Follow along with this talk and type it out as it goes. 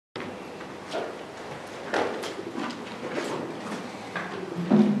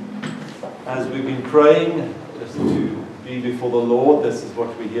as we've been praying, just to be before the Lord, this is what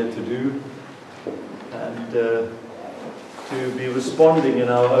we're here to do, and to be responding in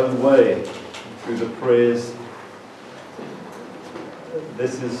our own way through the prayers.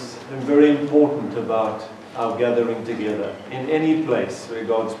 This is very important about our gathering together in any place where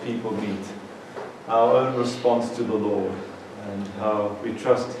God's people meet. Our own response to the Lord and how we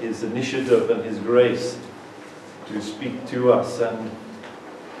trust His initiative and His grace to speak to us. And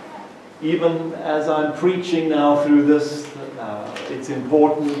even as I'm preaching now through this, it's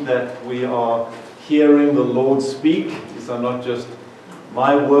important that we are hearing the Lord speak. These are not just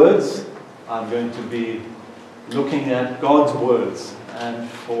my words. I'm going to be looking at God's words, and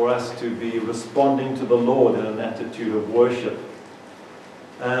for us to be responding to the Lord in an attitude of worship.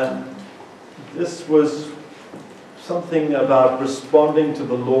 This was something about responding to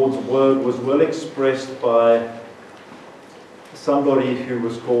the Lord's word was well expressed by somebody who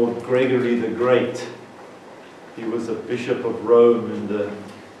was called Gregory the Great. He was a bishop of Rome in the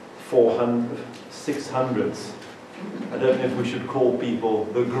 600s. I don't know if we should call people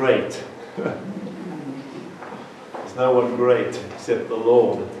the Great. There's no one great except the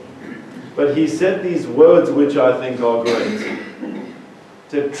Lord. But he said these words which I think are great. He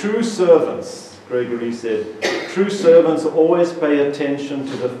said, true servants, Gregory said, true servants always pay attention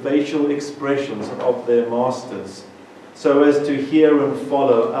to the facial expressions of their masters, so as to hear and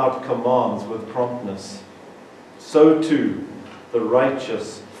follow out commands with promptness. So too, the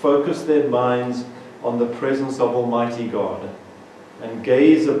righteous focus their minds on the presence of Almighty God and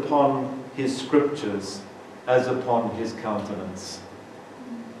gaze upon His scriptures as upon His countenance.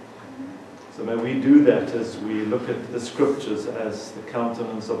 So may we do that as we look at the scriptures as the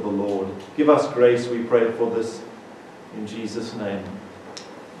countenance of the Lord. Give us grace, we pray for this in Jesus' name.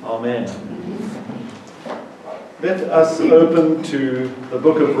 Amen. Let us open to the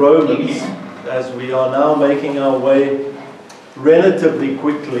book of Romans as we are now making our way relatively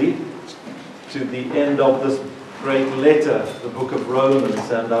quickly to the end of this great letter, the book of Romans.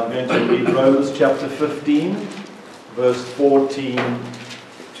 And I'm going to read Romans chapter 15, verse 14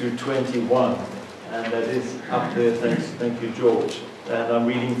 to 21. And that is up there. Thank you, George. And I'm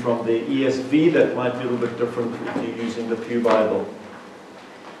reading from the ESV. That might be a little bit different if you're using the Pew Bible.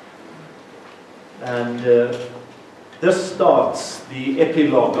 And this starts the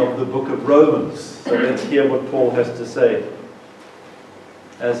epilogue of the book of Romans. So let's hear what Paul has to say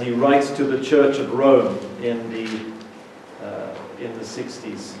as he writes to the church of Rome in the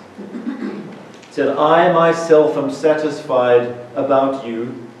 60s. He said, I myself am satisfied about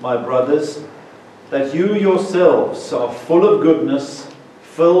you, my brothers, that you yourselves are full of goodness,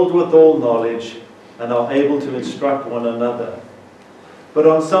 filled with all knowledge, and are able to instruct one another. But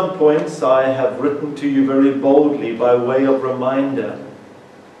on some points I have written to you very boldly by way of reminder,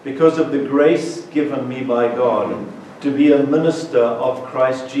 because of the grace given me by God, to be a minister of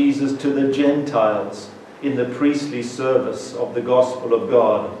Christ Jesus to the Gentiles in the priestly service of the gospel of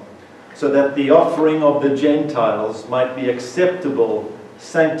God, so that the offering of the Gentiles might be acceptable,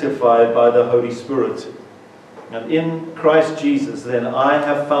 sanctified by the Holy Spirit. And in Christ Jesus, then, I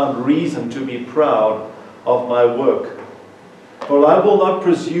have found reason to be proud of my work. For I will not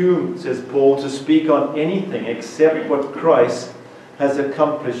presume, says Paul, to speak on anything except what Christ has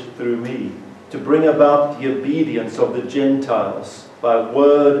accomplished through me, to bring about the obedience of the Gentiles by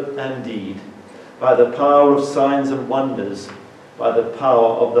word and deed, by the power of signs and wonders, by the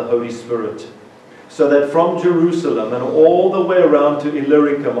power of the Holy Spirit, so that from Jerusalem and all the way around to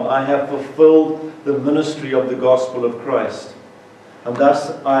Illyricum I have fulfilled the ministry of the gospel of Christ. And thus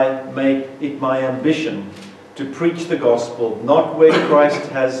I make it my ambition to preach the gospel, not where Christ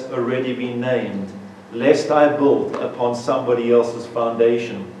has already been named, lest I build upon somebody else's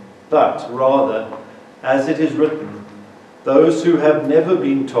foundation, but rather, as it is written, those who have never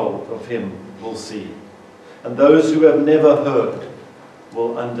been told of Him will see, and those who have never heard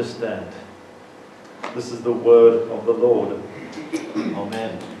will understand. This is the word of the Lord.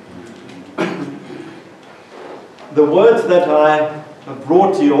 Amen. The words that I have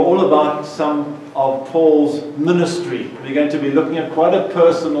brought to you are all about some of Paul's ministry. We're going to be looking at quite a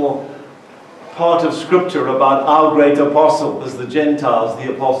personal part of Scripture about our great apostle, as the Gentiles,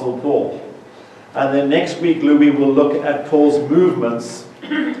 the Apostle Paul. And then next week, Louis will look at Paul's movements.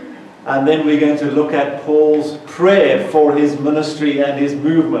 And then we're going to look at Paul's prayer for his ministry and his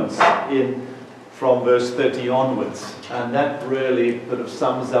movements from verse 30 onwards. And that really sort of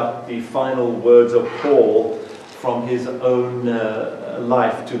sums up the final words of Paul from his own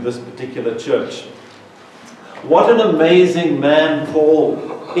life to this particular church. What an amazing man Paul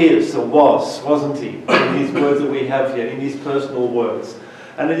is, or was, wasn't he? In these words that we have here, in his personal words.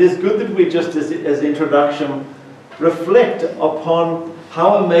 And it is good that we just, as introduction, reflect upon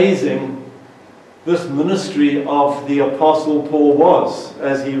how amazing this ministry of the Apostle Paul was,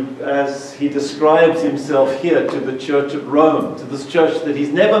 as he describes himself here to the church at Rome, to this church that he's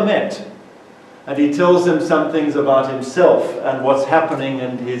never met. And he tells them some things about himself and what's happening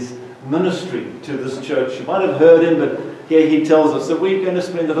in his ministry to this church. You might have heard him, but here he tells us that we're going to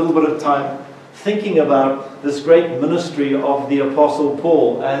spend a little bit of time thinking about this great ministry of the Apostle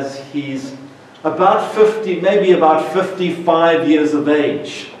Paul as he's about 50, maybe about 55 years of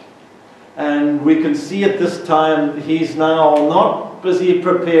age. And we can see at this time he's now not busy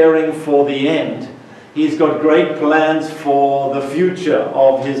preparing for the end. He's got great plans for the future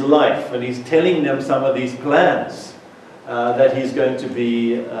of his life, and he's telling them some of these plans that he's going to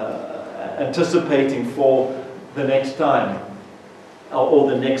be anticipating for the next time or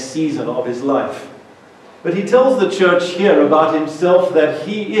the next season of his life. But he tells the church here about himself that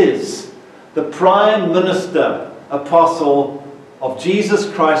he is the prime minister, apostle of Jesus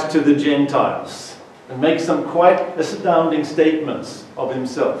Christ to the Gentiles, and makes some quite astounding statements of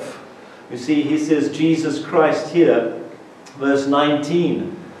himself. You see, he says Jesus Christ here, verse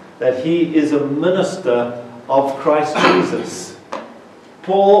 19, that he is a minister of Christ Jesus.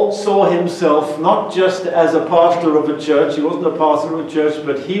 Paul saw himself not just as a pastor of a church, he wasn't a pastor of a church,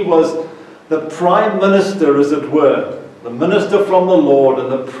 but he was the prime minister, as it were, the minister from the Lord,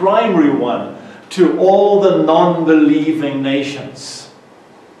 and the primary one to all the non-believing nations.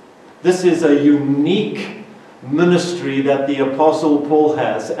 This is a unique ministry that the Apostle Paul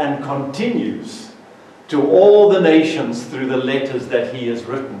has and continues to all the nations through the letters that he has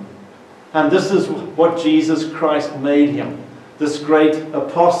written. And this is what Jesus Christ made him, this great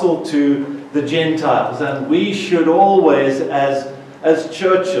apostle to the Gentiles. And we should always, as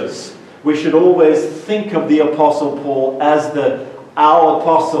churches, we should always think of the Apostle Paul as our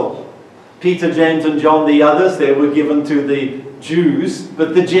apostle. Peter, James, and John, the others, they were given to the Jews,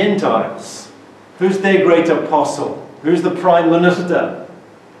 but the Gentiles. Who's their great apostle? Who's the prime minister?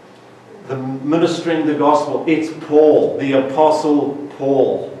 The ministering the gospel. It's Paul, the Apostle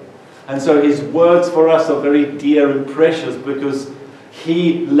Paul. And so his words for us are very dear and precious because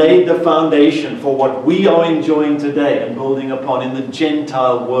he laid the foundation for what we are enjoying today and building upon in the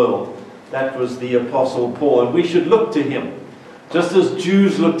Gentile world. That was the Apostle Paul, and we should look to him. Just as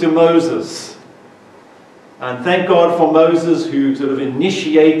Jews look to Moses. And thank God for Moses, who sort of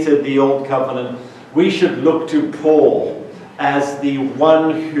initiated the Old Covenant. We should look to Paul as the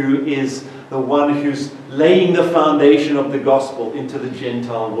one who's laying the foundation of the gospel into the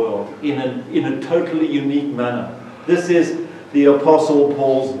Gentile world in a totally unique manner. This is the Apostle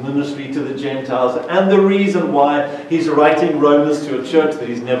Paul's ministry to the Gentiles, and the reason why he's writing Romans to a church that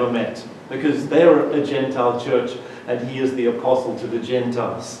he's never met, because they're a Gentile church and he is the apostle to the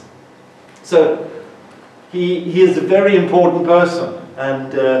Gentiles. So he is a very important person,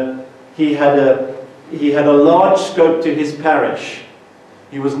 and he had a large scope to his parish.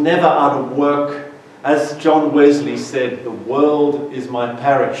 He was never out of work. As John Wesley said, the world is my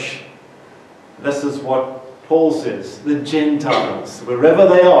parish. This is what Paul says, the Gentiles, wherever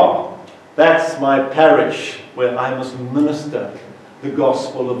they are, that's my parish where I must minister the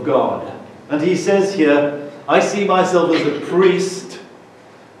gospel of God. And he says here, I see myself as a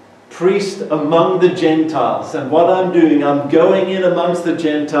priest among the Gentiles. And what I'm doing, I'm going in amongst the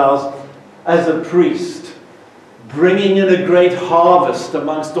Gentiles as a priest, bringing in a great harvest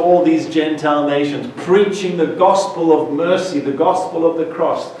amongst all these Gentile nations, preaching the gospel of mercy, the gospel of the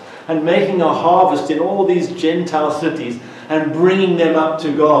cross, and making a harvest in all these Gentile cities and bringing them up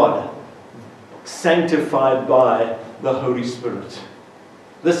to God, sanctified by the Holy Spirit.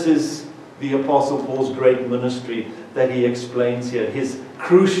 This is the Apostle Paul's great ministry that he explains here, his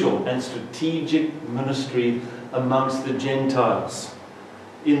crucial and strategic ministry amongst the Gentiles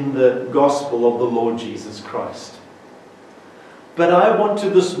in the gospel of the Lord Jesus Christ. But I want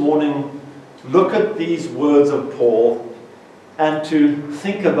to this morning look at these words of Paul and to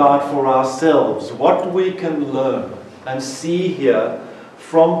think about for ourselves what we can learn and see here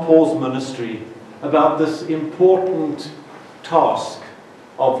from Paul's ministry about this important task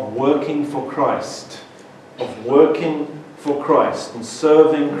of working for Christ, and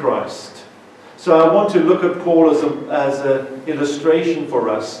serving Christ. So I want to look at Paul as an illustration for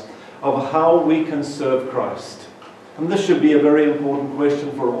us of how we can serve Christ. And this should be a very important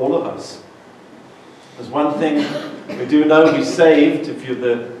question for all of us. There's one thing we do know, we're saved. If you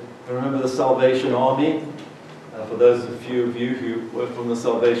remember the Salvation Army, for those of you who work from the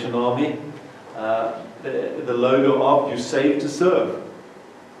Salvation Army, the logo of "you saved to serve."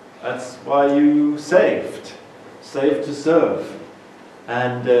 That's why you saved to serve.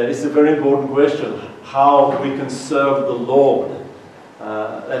 And it's a very important question, how we can serve the Lord,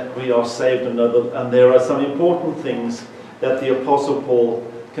 that we are saved and know that, and there are some important things that the Apostle Paul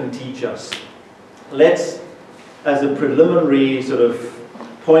can teach us. Let's, as a preliminary sort of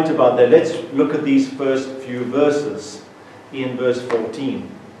point about that, let's look at these first few verses in verse 14.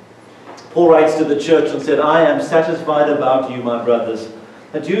 Paul writes to the church and said, I am satisfied about you, my brothers,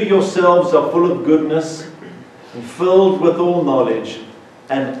 that you yourselves are full of goodness and filled with all knowledge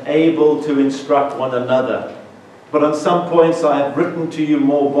and able to instruct one another. But on some points I have written to you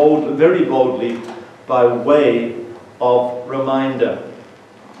very boldly by way of reminder.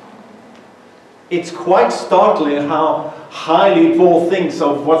 It's quite startling how highly Paul thinks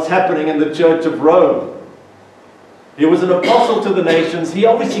of what's happening in the church of Rome. He was an apostle to the nations. He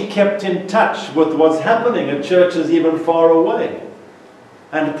obviously kept in touch with what's happening at churches even far away.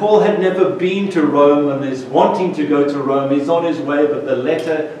 And Paul had never been to Rome and is wanting to go to Rome. He's on his way, but the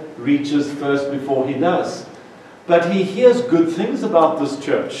letter reaches first before he does. But he hears good things about this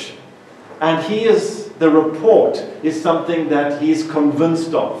church. And the report is something that he's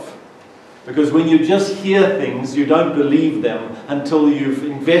convinced of. Because when you just hear things, you don't believe them until you've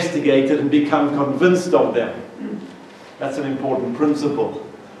investigated and become convinced of them. That's an important principle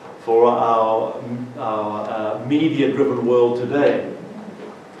for our media-driven world today.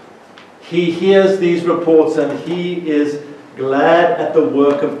 He hears these reports and he is glad at the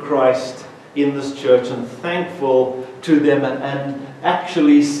work of Christ in this church and thankful to them, and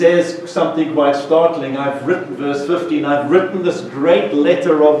actually says something quite startling. Verse 15, I've written this great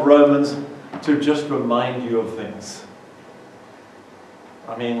letter of Romans to just remind you of things.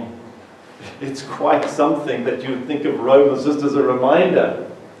 I mean, it's quite something that you think of Romans just as a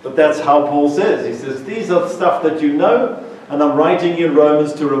reminder. But that's how Paul says. He says, these are stuff that you know, and I'm writing in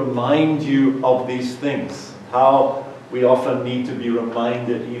Romans to remind you of these things. How we often need to be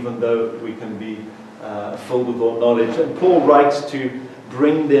reminded, even though we can be filled with all knowledge. And Paul writes to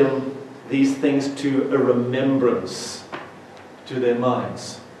bring them these things to a remembrance to their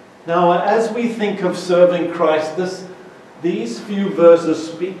minds. Now, as we think of serving Christ, these few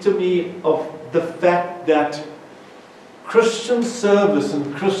verses speak to me of the fact that Christian service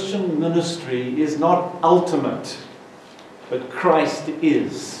and Christian ministry is not ultimate, but Christ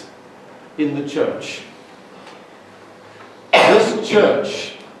is in the church. This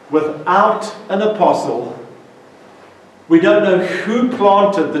church, without an apostle, we don't know who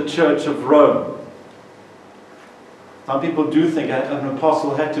planted the church of Rome. Some people do think an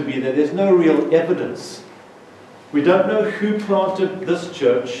apostle had to be there. There's no real evidence. We don't know who planted this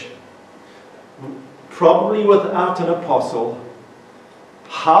church. Probably without an apostle.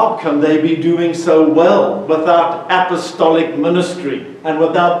 How can they be doing so well without apostolic ministry and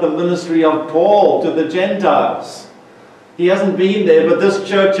without the ministry of Paul to the Gentiles? He hasn't been there, but this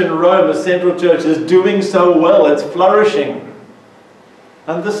church in Rome, the central church, is doing so well. It's flourishing.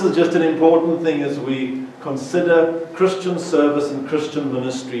 And this is just an important thing as we consider Christian service and Christian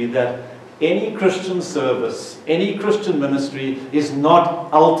ministry, that any Christian service, any Christian ministry is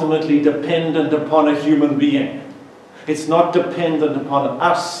not ultimately dependent upon a human being. It's not dependent upon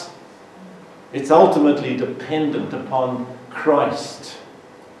us. It's ultimately dependent upon Christ.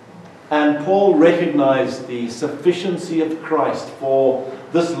 And Paul recognized the sufficiency of Christ for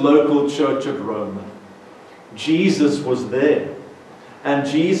this local church at Rome. Jesus was there. And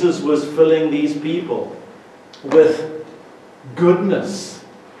Jesus was filling these people with goodness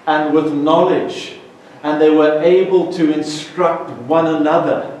and with knowledge. And they were able to instruct one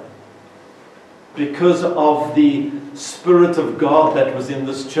another because of the Spirit of God that was in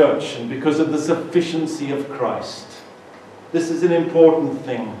this church and because of the sufficiency of Christ. This is an important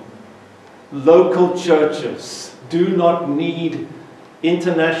thing. Local churches do not need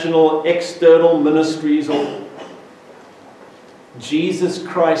international external ministries. Jesus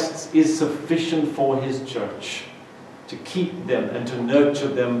Christ is sufficient for his church to keep them and to nurture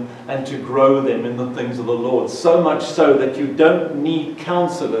them and to grow them in the things of the Lord. So much so that you don't need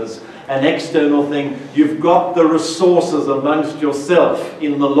counselors, an external thing. You've got the resources amongst yourself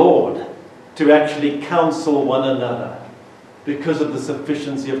in the Lord to actually counsel one another because of the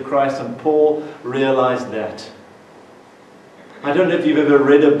sufficiency of Christ. And Paul realized that. I don't know if you've ever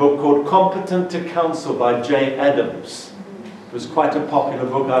read a book called Competent to Counsel by Jay Adams. It was quite a popular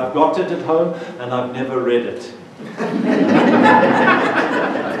book. I've got it at home and I've never read it.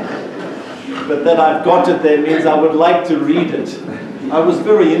 But that I've got it there means I would like to read it. I was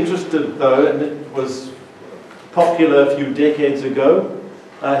very interested though, and it was popular a few decades ago.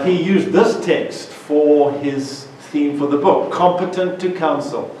 He used this text for his theme for the book, Competent to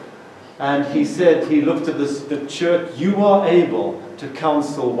Counsel. And he said, he looked at the church, you are able to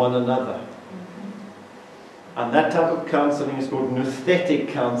counsel one another. And that type of counseling is called nouthetic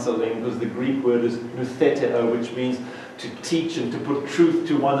counseling, because the Greek word is noutheteo, which means to teach and to put truth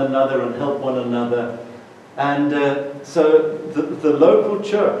to one another and help one another. And so the local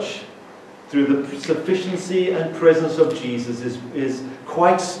church, through the sufficiency and presence of Jesus, is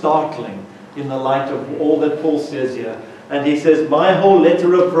quite startling in the light of all that Paul says here. And he says, my whole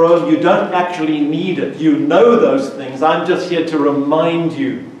letter of Rome, you don't actually need it. You know those things. I'm just here to remind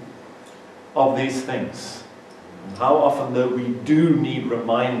you of these things. And how often, though, we do need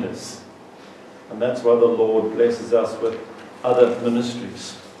reminders. And that's why the Lord blesses us with other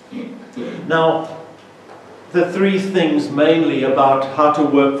ministries. Now, the three things mainly about how to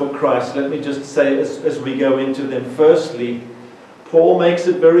work for Christ, let me just say as we go into them. Firstly, Paul makes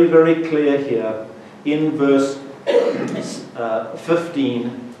it very, very clear here in verse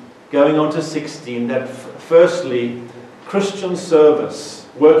 15, going on to 16, that firstly, Christian service,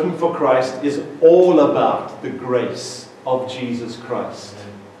 working for Christ, is all about the grace of Jesus Christ.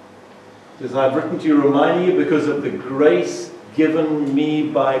 As I've written to you, reminding you because of the grace given me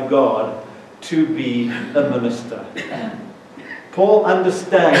by God to be a minister. Paul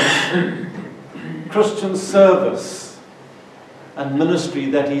understands Christian service and ministry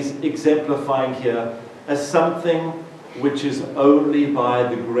that he's exemplifying here as something which is only by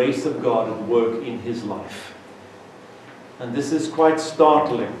the grace of God at work in his life. And this is quite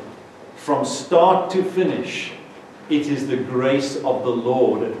startling. From start to finish, it is the grace of the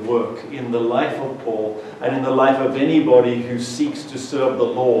Lord at work in the life of Paul and in the life of anybody who seeks to serve the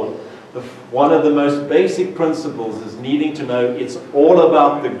Lord. One of the most basic principles is needing to know it's all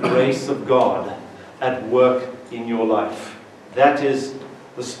about the grace of God at work in your life. That is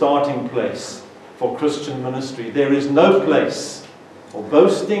the starting place for Christian ministry. There is no place for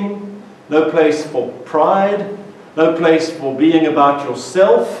boasting, no place for pride, no place for being about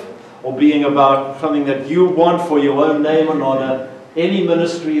yourself or being about something that you want for your own name and honor. Any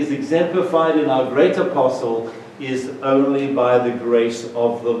ministry is exemplified in our great apostle is only by the grace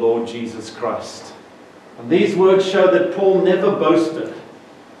of the Lord Jesus Christ. And these words show that Paul never boasted.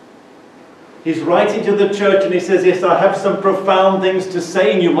 He's writing to the church and he says, yes, I have some profound things to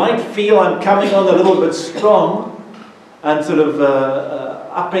say, and you might feel I'm coming on a little bit strong and sort of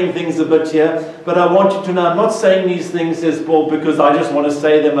upping things a bit here, but I want you to know I'm not saying these things, says Paul, because I just want to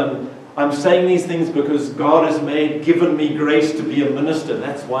say them, and I'm saying these things because God has given me grace to be a minister.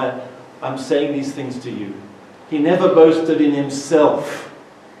 That's why I'm saying these things to you. He never boasted in himself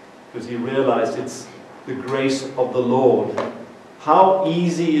because he realized it's the grace of the Lord. How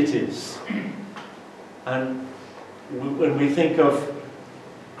easy it is. And when we think of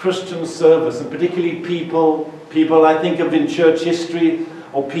Christian service, and particularly people I think of in church history,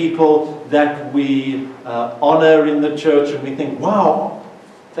 or people that we honor in the church, and we think, wow,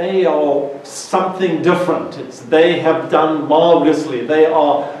 they are something different. They have done marvelously. They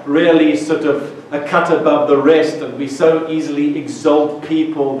are really sort of a cut above the rest, and we so easily exalt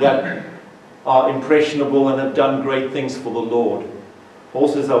people that are impressionable and have done great things for the Lord. Paul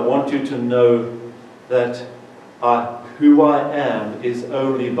says, I want you to know that who I am is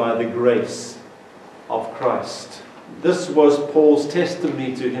only by the grace of Christ. This was Paul's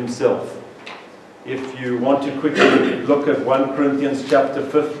testimony to himself. If you want to quickly look at 1 Corinthians chapter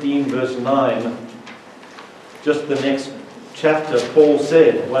 15, verse 9, just the next chapter, Paul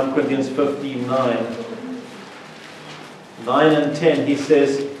said, 1 Corinthians 15, 9 and 10, he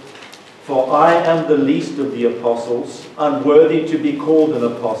says, for I am the least of the apostles, unworthy to be called an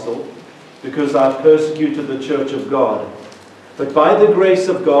apostle, because I persecuted the church of God. But by the grace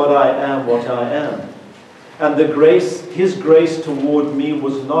of God I am what I am. And His grace toward me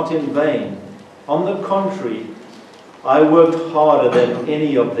was not in vain. On the contrary, I worked harder than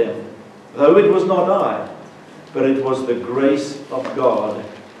any of them, though it was not I, but it was the grace of God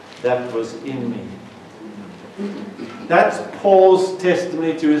that was in me. That's Paul's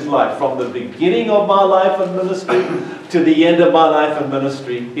testimony to his life. From the beginning of my life and ministry to the end of my life and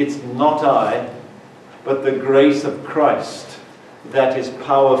ministry, it's not I, but the grace of Christ that is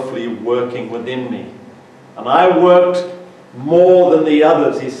powerfully working within me. And I worked more than the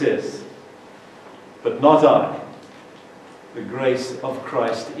others, he says, but not I. The grace of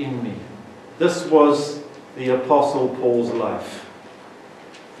Christ in me. This was the Apostle Paul's life.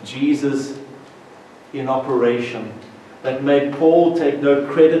 Jesus in operation that made Paul take no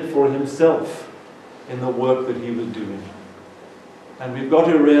credit for himself in the work that he was doing. And we've got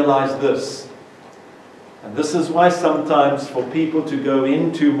to realize this. And this is why sometimes for people to go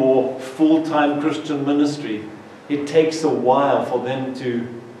into more full-time Christian ministry, it takes a while for them to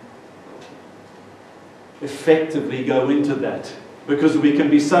effectively go into that, because we can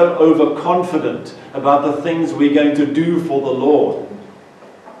be so overconfident about the things we're going to do for the Lord,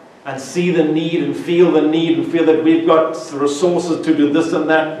 and see the need and feel that we've got resources to do this and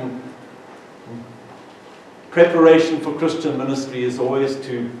that. And preparation for Christian ministry is always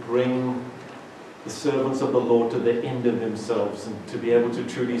to bring the servants of the Lord to the end of themselves, and to be able to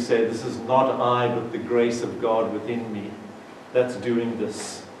truly say, this is not I, but the grace of God within me that's doing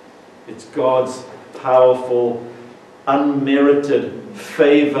this. It's God's powerful, unmerited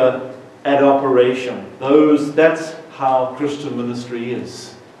favor at operation. That's how Christian ministry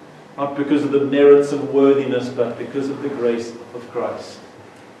is. Not because of the merits and worthiness, but because of the grace of Christ.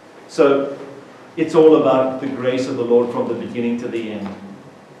 So it's all about the grace of the Lord from the beginning to the end.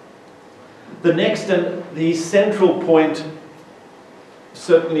 The next and the central point,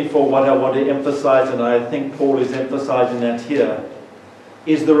 certainly for what I want to emphasize, and I think Paul is emphasizing that here,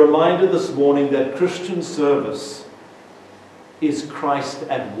 is the reminder this morning that Christian service is Christ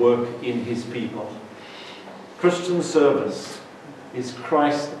at work in his people. Christian service is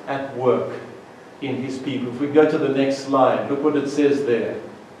Christ at work in his people. If we go to the next slide, look what it says there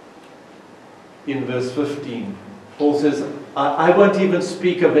in verse 15. Paul says, I won't even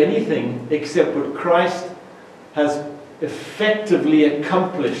speak of anything except what Christ has effectively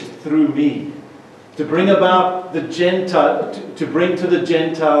accomplished through me, to bring about the Gentile, to bring to the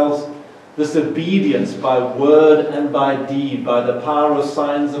Gentiles this obedience by word and by deed, by the power of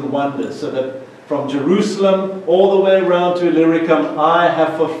signs and wonders, so that from Jerusalem all the way around to Illyricum, I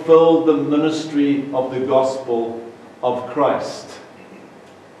have fulfilled the ministry of the gospel of Christ.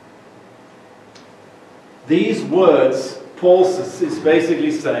 These words, Paul is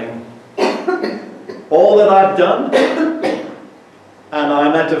basically saying, all that I've done, and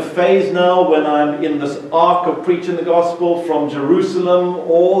I'm at a phase now when I'm in this arc of preaching the gospel from Jerusalem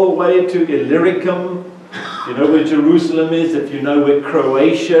all the way to Illyricum. If you know where Jerusalem is, if you know where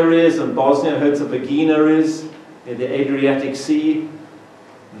Croatia is and Bosnia-Herzegovina is, in the Adriatic Sea,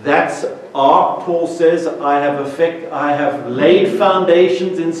 that's arc. Paul says, I have laid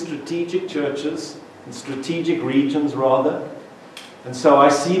foundations in strategic churches, in strategic regions rather, and so I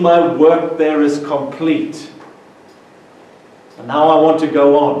see my work there is complete. And now I want to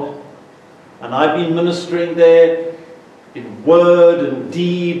go on. And I've been ministering there in word and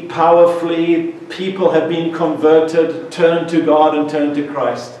deed, powerfully. People have been converted, turned to God and turned to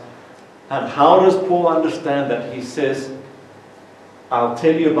Christ. And how does Paul understand that? He says, I'll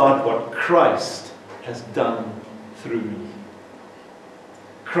tell you about what Christ has done through me.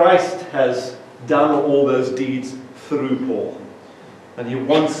 Christ has done all those deeds through Paul. And he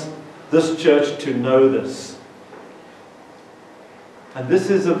wants this church to know this. And this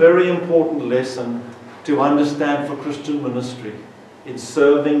is a very important lesson to understand for Christian ministry in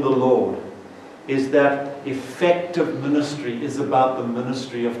serving the Lord, is that effective ministry is about the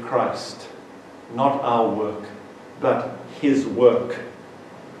ministry of Christ, not our work, but his work.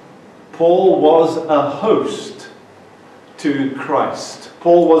 Paul was a host to Christ.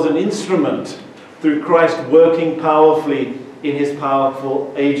 Paul was an instrument through Christ working powerfully in his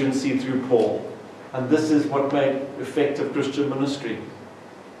powerful agency through Paul. And this is what made effective Christian ministry.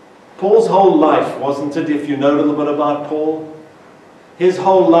 Paul's whole life, wasn't it, if you know a little bit about Paul? His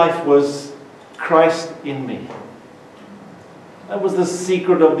whole life was Christ in me. That was the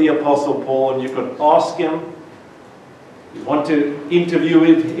secret of the Apostle Paul, and you could ask him. You want to interview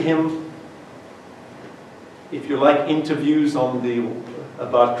him. If you like interviews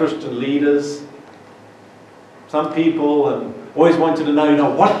about Christian leaders, some people always wanted to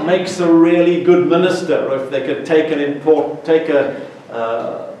know, what makes a really good minister, or if they could take a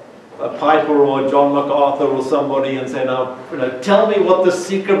Piper or John MacArthur or somebody and say, tell me what the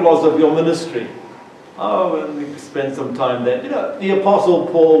secret was of your ministry. Oh, and we spend some time there. The Apostle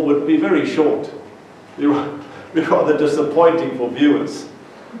Paul would be very short. It would be rather disappointing for viewers.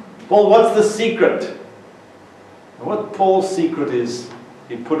 Paul, what's the secret? And what Paul's secret is,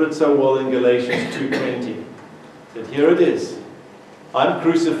 he put it so well in Galatians 2:20. That here it is. I'm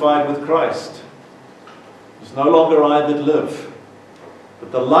crucified with Christ. It's no longer I that live,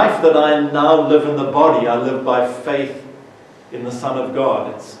 but the life that I now live in the body, I live by faith in the Son of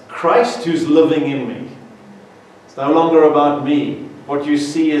God. It's Christ who's living in me. It's no longer about me. What you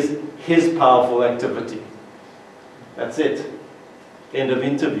see is his powerful activity. That's it. End of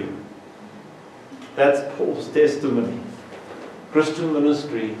interview. That's Paul's testimony. Christian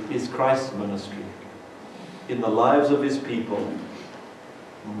ministry is Christ's ministry in the lives of his people.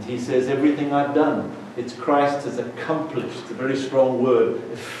 And he says, everything I've done, it's Christ has accomplished, it's a very strong word,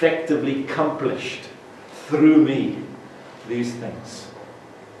 effectively accomplished through me these things.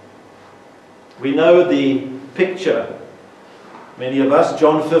 We know the picture. Many of us,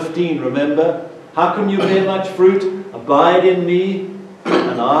 John 15, remember? How can you bear much fruit? Abide in me,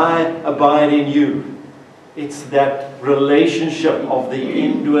 and I abide in you. It's that relationship of the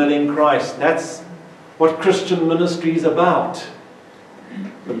indwelling Christ. That's what Christian ministry is about.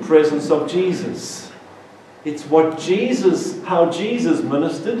 The presence of Jesus. It's what how Jesus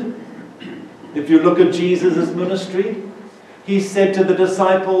ministered. If you look at Jesus' ministry, he said to the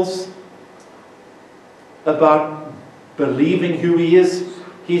disciples about believing who he is,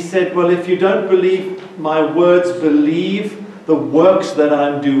 he said, well, if you don't believe my words, believe the works that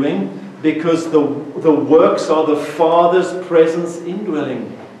I'm doing, because the works are the Father's presence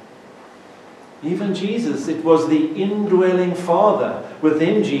indwelling. Even Jesus, it was the indwelling Father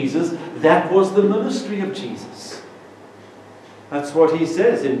within Jesus. That was the ministry of Jesus. That's what he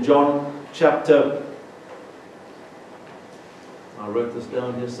says in John chapter, I wrote this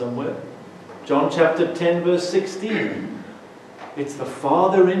down here somewhere. John chapter 10 verse 16. It's the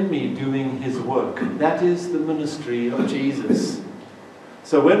Father in me doing his work. That is the ministry of Jesus.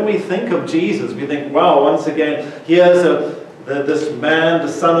 So when we think of Jesus, we think, wow, once again, here's this man,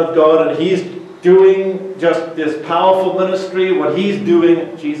 the Son of God, and he's doing just this powerful ministry. What he's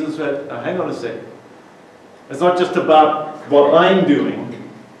doing, Jesus said, hang on a second. It's not just about what I'm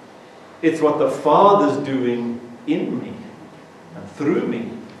doing. It's what the Father's doing in me and through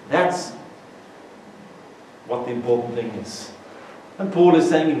me. That's what the important thing is. And Paul is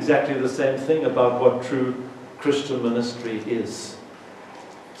saying exactly the same thing about what true Christian ministry is.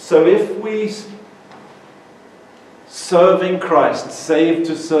 So if we serving Christ, saved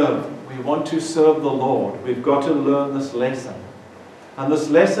to serve, we want to serve the Lord, we've got to learn this lesson. And this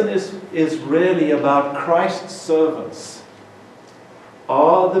lesson is really about Christ's servants.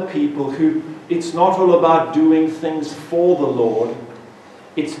 Are the people who, it's not all about doing things for the Lord,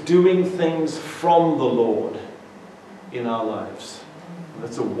 it's doing things from the Lord in our lives. And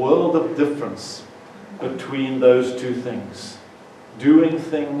it's a world of difference between those two things. Doing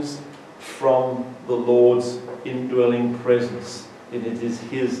things from the Lord's indwelling presence. And it is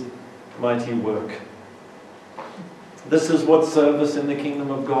his mighty work. This is what service in the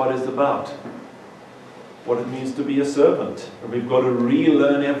kingdom of God is about. What it means to be a servant. And we've got to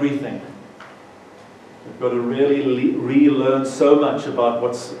relearn everything. We've got to really relearn so much about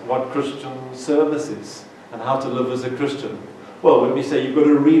what Christian service is and how to live as a Christian. Well, when we say you've got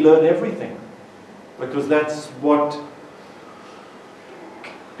to relearn everything, because that's what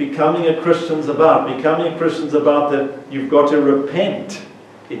becoming a Christian's about. Becoming a Christian's about that you've got to repent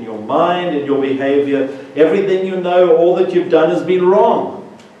in your mind, in your behavior. Everything you know, all that you've done has been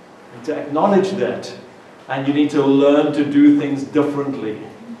wrong. And to acknowledge that. And you need to learn to do things differently.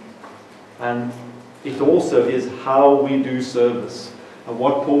 And it also is how we do service. And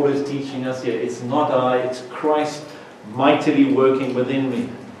what Paul is teaching us here, it's not I, it's Christ mightily working within me.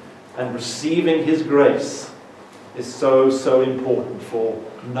 And receiving his grace is so, so important for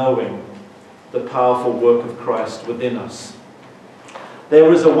knowing the powerful work of Christ within us.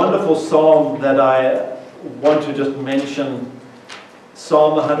 There is a wonderful psalm that I want to just mention,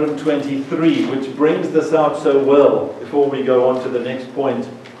 Psalm 123, which brings this out so well before we go on to the next point.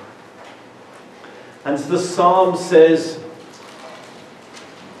 And the psalm says,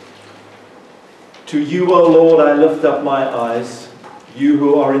 "To you, O Lord, I lift up my eyes, you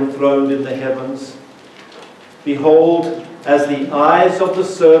who are enthroned in the heavens. Behold, as the eyes of the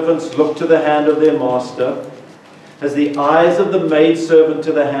servants look to the hand of their master, as the eyes of the maidservant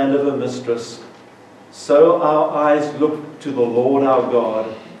to the hand of her mistress, so our eyes look to the Lord our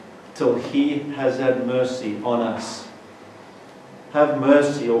God, till he has had mercy on us." Have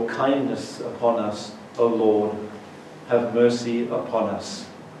mercy or kindness upon us, O Lord. Have mercy upon us.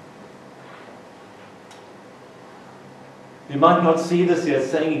 You might not see this here, it's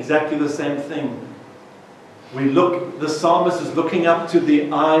saying exactly the same thing. The psalmist is looking up to the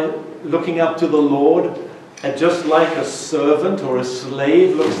Lord, and just like a servant or a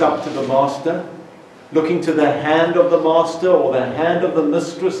slave looks up to the master, looking to the hand of the master or the hand of the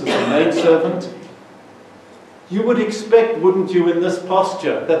mistress as a maidservant. You would expect, wouldn't you, in this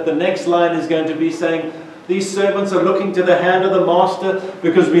posture, that the next line is going to be saying, these servants are looking to the hand of the master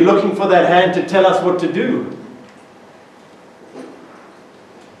because we're looking for that hand to tell us what to do.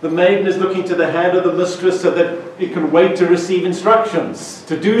 The maiden is looking to the hand of the mistress so that it can wait to receive instructions,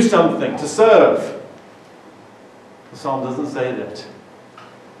 to do something, to serve. The psalm doesn't say that.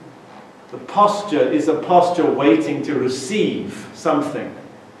 The posture is a posture waiting to receive something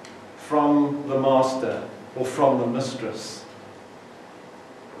from the master or from the mistress.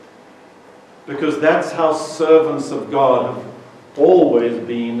 Because that's how servants of God have always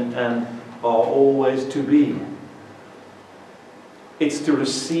been and are always to be. It's to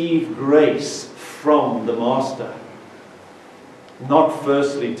receive grace from the Master. Not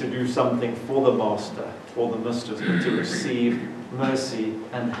firstly to do something for the Master or the Mistress, but to receive mercy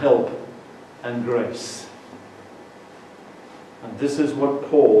and help and grace. And this is what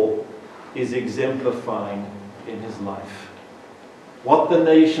Paul is exemplifying in his life. What the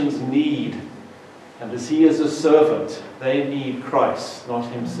nations need, and as he is a servant, they need Christ,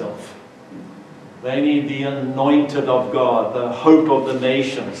 not himself. They need the anointed of God, the hope of the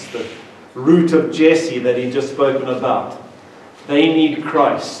nations, the root of Jesse that he'd just spoken about. They need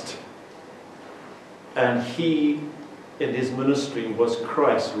Christ. And he, in his ministry, was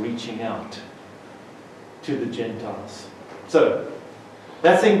Christ reaching out to the Gentiles. So,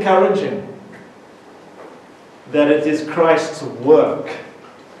 that's encouraging. That it is Christ's work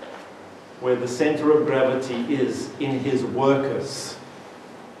where the center of gravity is in his workers.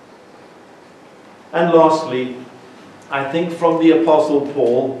 And lastly, I think from the Apostle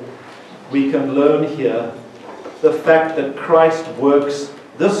Paul, we can learn here the fact that Christ works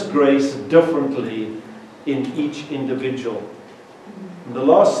this grace differently in each individual. In the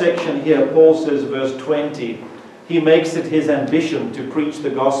last section here, Paul says, verse 20, he makes it his ambition to preach the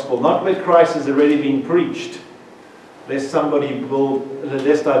gospel, not where Christ has already been preached, lest I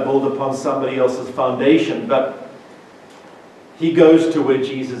build upon somebody else's foundation, but he goes to where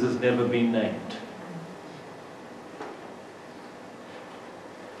Jesus has never been named.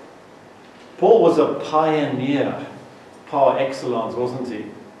 Paul was a pioneer par excellence, wasn't he?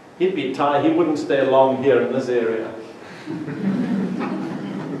 He'd be tired, he wouldn't stay long here in this area.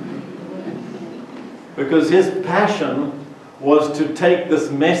 Because his passion was to take this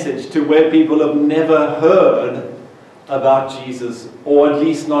message to where people have never heard about Jesus, or at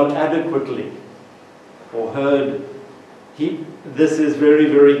least not adequately, or heard. This is very,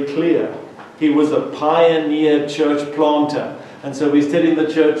 very clear. He was a pioneer church planter. And so he's telling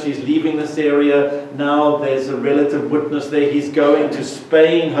the church he's leaving this area. Now there's a relative witness there. He's going to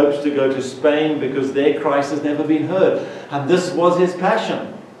Spain, hopes to go to Spain because there Christ has never been heard. And this was his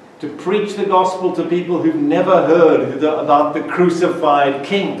passion, to preach the gospel to people who've never heard about the crucified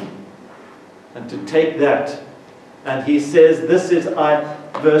King. And to take that. And he says,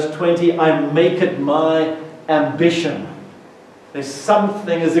 verse 20, I make it my ambition. There's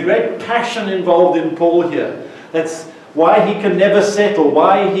a great passion involved in Paul here. That's why he can never settle,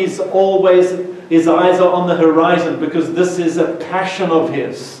 why his eyes are on the horizon, because this is a passion of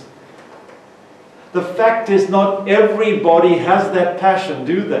his. The fact is, not everybody has that passion,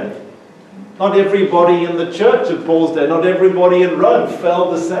 do they? Not everybody in the church at Paul's day, not everybody in Rome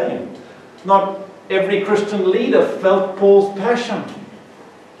felt the same. Not every Christian leader felt Paul's passion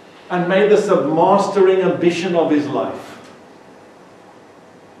and made this a mastering ambition of his life.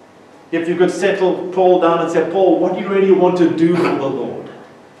 If you could settle Paul down and say, Paul, what do you really want to do for the Lord?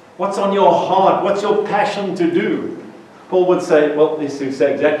 What's on your heart? What's your passion to do? Paul would say, well, he would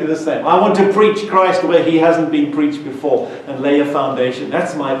say exactly the same. I want to preach Christ where he hasn't been preached before and lay a foundation.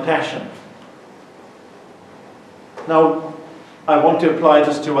 That's my passion. Now, I want to apply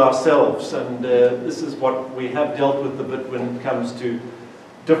this to ourselves, and this is what we have dealt with a bit when it comes to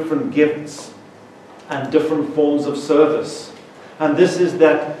different gifts and different forms of service. And this is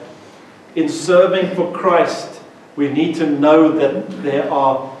that in serving for Christ, we need to know that there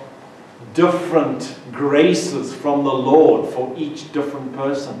are different graces from the Lord for each different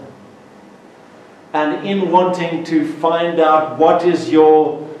person. And in wanting to find out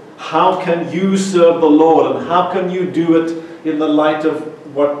how can you serve the Lord, and how can you do it in the light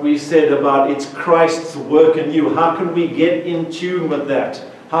of what we said about it's Christ's work in you, how can we get in tune with that?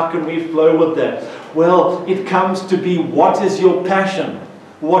 How can we flow with that? Well, it comes to be, what is your passion?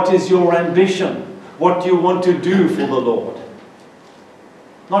 What is your ambition? What do you want to do for the Lord?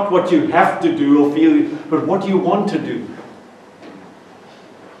 Not what you have to do or feel, but what you want to do.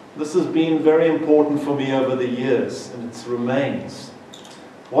 This has been very important for me over the years, and it remains.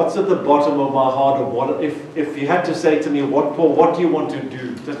 What's at the bottom of my heart? Of if you had to say to me, Paul, what do you want to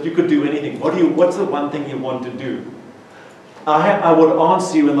do? That you could do anything. What's the one thing you want to do? I would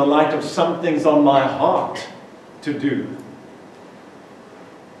answer you in the light of some things on my heart to do.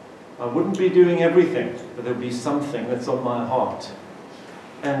 I wouldn't be doing everything, but there'd be something that's on my heart.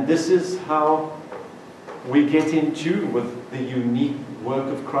 And this is how we get in tune with the unique work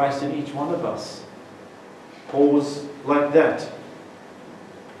of Christ in each one of us. Paul was like that.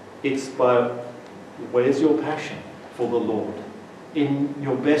 It's by, where's your passion for the Lord? In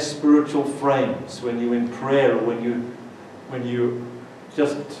your best spiritual frames, when you're in prayer, or when you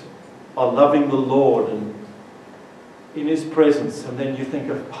just are loving the Lord and in His presence, and then you think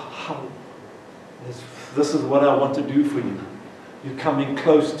of, This is what I want to do for you. You're coming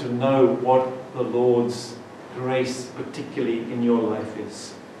close to know what the Lord's grace, particularly in your life,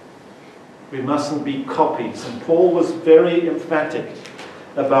 is. We mustn't be copies. And Paul was very emphatic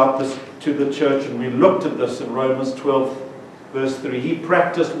about this to the church, and we looked at this in Romans 12, verse 3. He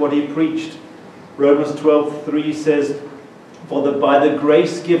practiced what he preached. Romans 12:3 says, "For by the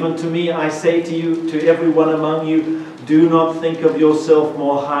grace given to me, I say to you, to everyone among you, do not think of yourself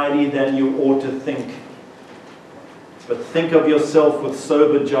more highly than you ought to think. But think of yourself with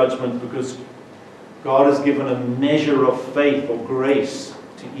sober judgment, because God has given a measure of faith or grace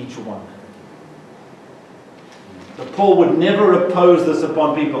to each one." So Paul would never oppose this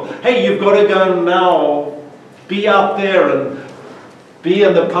upon people. Hey, you've got to go now, be out there and be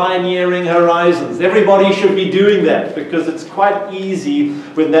in the pioneering horizons. Everybody should be doing that, because it's quite easy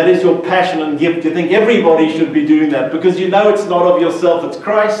when that is your passion and gift to think everybody should be doing that, because you know it's not of yourself, it's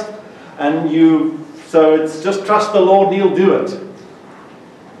Christ, so it's just trust the Lord and He'll do it.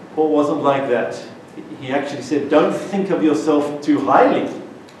 Paul wasn't like that. He actually said, don't think of yourself too highly,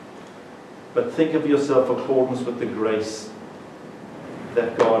 but think of yourself in accordance with the grace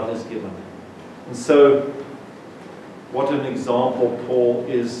that God has given. And so, what an example Paul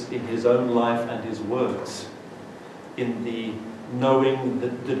is in his own life and his words, in the knowing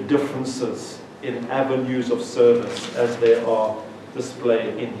the differences in avenues of service as they are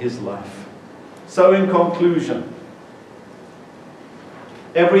displayed in his life. So in conclusion,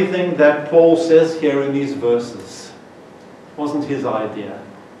 everything that Paul says here in these verses wasn't his idea.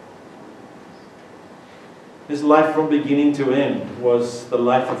 His life from beginning to end was the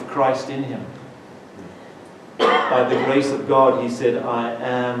life of Christ in him. By the grace of God, he said, I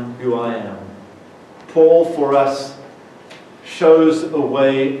am who I am. Paul, for us, shows a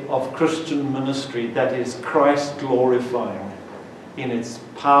way of Christian ministry that is Christ glorifying in its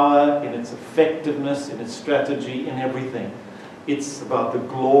power, in its effectiveness, in its strategy, in everything. It's about the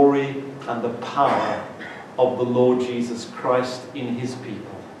glory and the power of the Lord Jesus Christ in His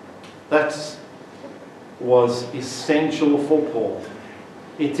people. That was essential for Paul.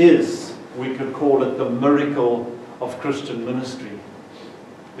 It is, we could call it, the miracle of Christian ministry,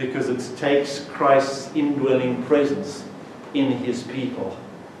 because it takes Christ's indwelling presence in His people.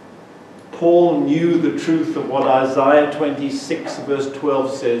 Paul knew the truth of what Isaiah 26 verse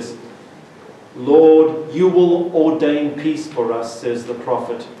 12 says. Lord, you will ordain peace for us, says the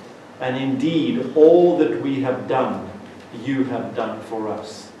prophet, and indeed all that we have done, you have done for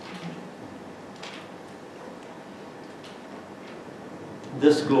us.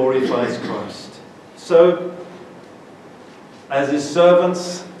 This glorifies Christ. So, as His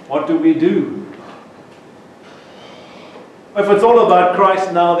servants, what do? If it's all about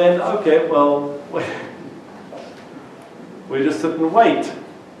Christ now, then, okay, well, we just sit and wait.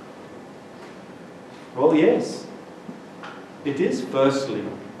 Well, yes. It is firstly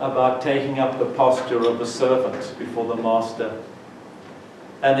about taking up the posture of a servant before the Master.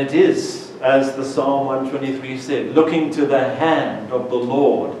 And it is, as the Psalm 123 said, looking to the hand of the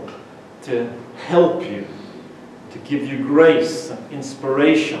Lord to help you, to give you grace,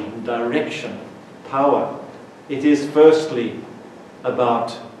 inspiration, direction, power. It is firstly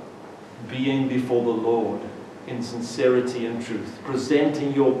about being before the Lord in sincerity and truth,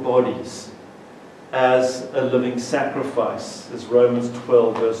 presenting your bodies as a living sacrifice, as Romans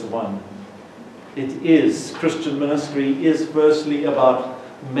 12 verse 1. It is, Christian ministry is firstly about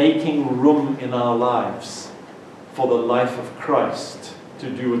making room in our lives for the life of Christ to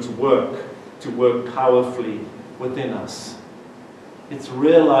do its work, to work powerfully within us. It's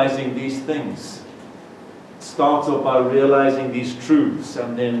realizing these things. It starts off by realizing these truths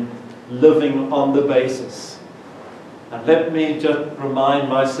and then living on the basis. And let me just remind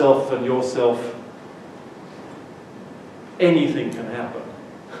myself and yourself, anything can happen.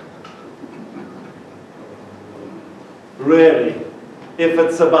 Really. If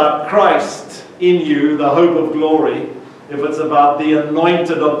it's about Christ in you, the hope of glory, if it's about the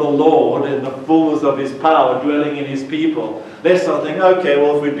anointed of the Lord in the fullness of His power dwelling in His people, let's not think, okay,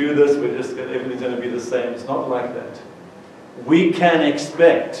 well, if we do this, everything's going to be the same. It's not like that. We can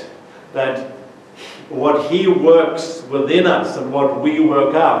expect that what He works within us and what we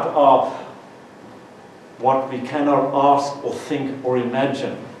work out are what we cannot ask or think or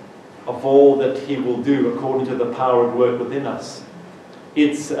imagine of all that He will do according to the power at work within us.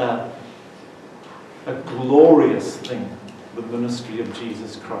 It's a glorious thing, the ministry of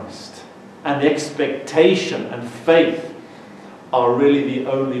Jesus Christ. And expectation and faith are really the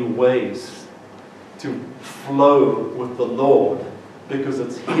only ways to flow with the Lord, because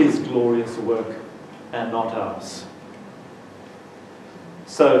it's His glorious work and not ours.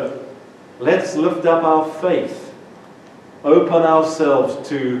 So, Let's lift up our faith. Open ourselves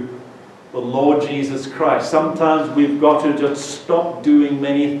to the Lord Jesus Christ. Sometimes we've got to just stop doing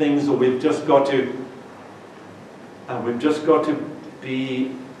many things, or we've just got to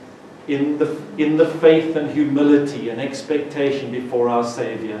be in the faith and humility and expectation before our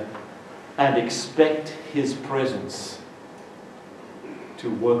Savior, and expect His presence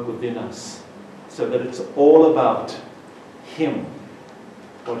to work within us, so that it's all about Him.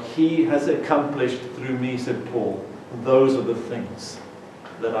 What He has accomplished through me, said Paul, those are the things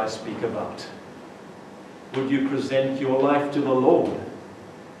that I speak about. Would you present your life to the Lord,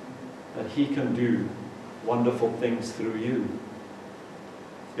 that He can do wonderful things through you?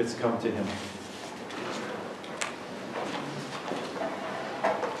 Let's come to Him.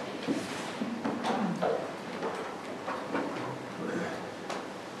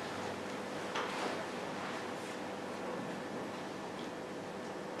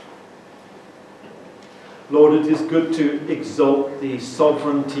 Lord, it is good to exalt the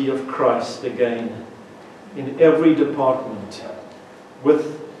sovereignty of Christ again in every department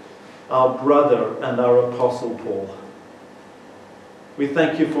with our brother and our Apostle Paul. We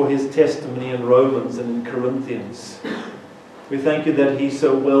thank you for his testimony in Romans and in Corinthians. We thank you that he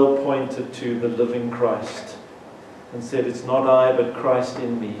so well pointed to the living Christ and said, it's not I, but Christ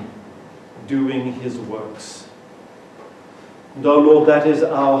in me, doing His works. And oh Lord, that is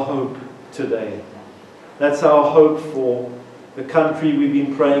our hope today. That's our hope for the country we've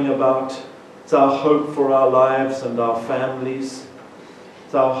been praying about. It's our hope for our lives and our families.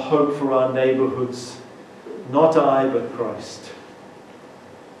 It's our hope for our neighborhoods. Not I, but Christ.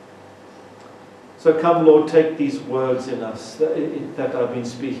 So come, Lord, take these words in us that I've been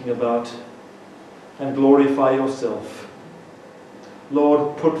speaking about and glorify yourself.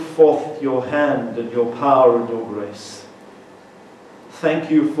 Lord, put forth your hand and your power and your grace. Thank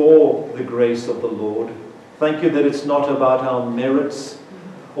you for the grace of the Lord. Thank you that it's not about our merits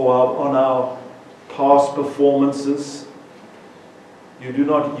or on our past performances. You do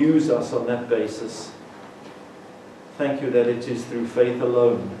not use us on that basis. Thank you that it is through faith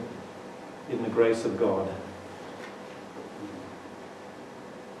alone in the grace of God.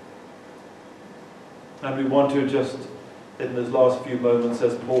 And we want to just, in those last few moments,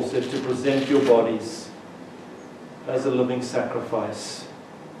 as Paul said, to present your bodies as a living sacrifice.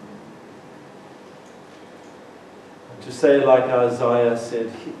 To say like Isaiah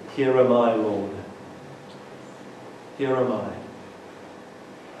said, here am I, Lord. Here am I.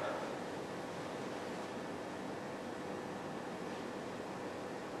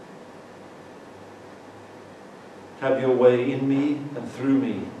 Have your way in me and through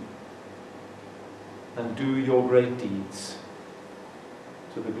me, and do your great deeds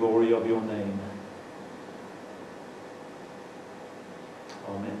to the glory of your name.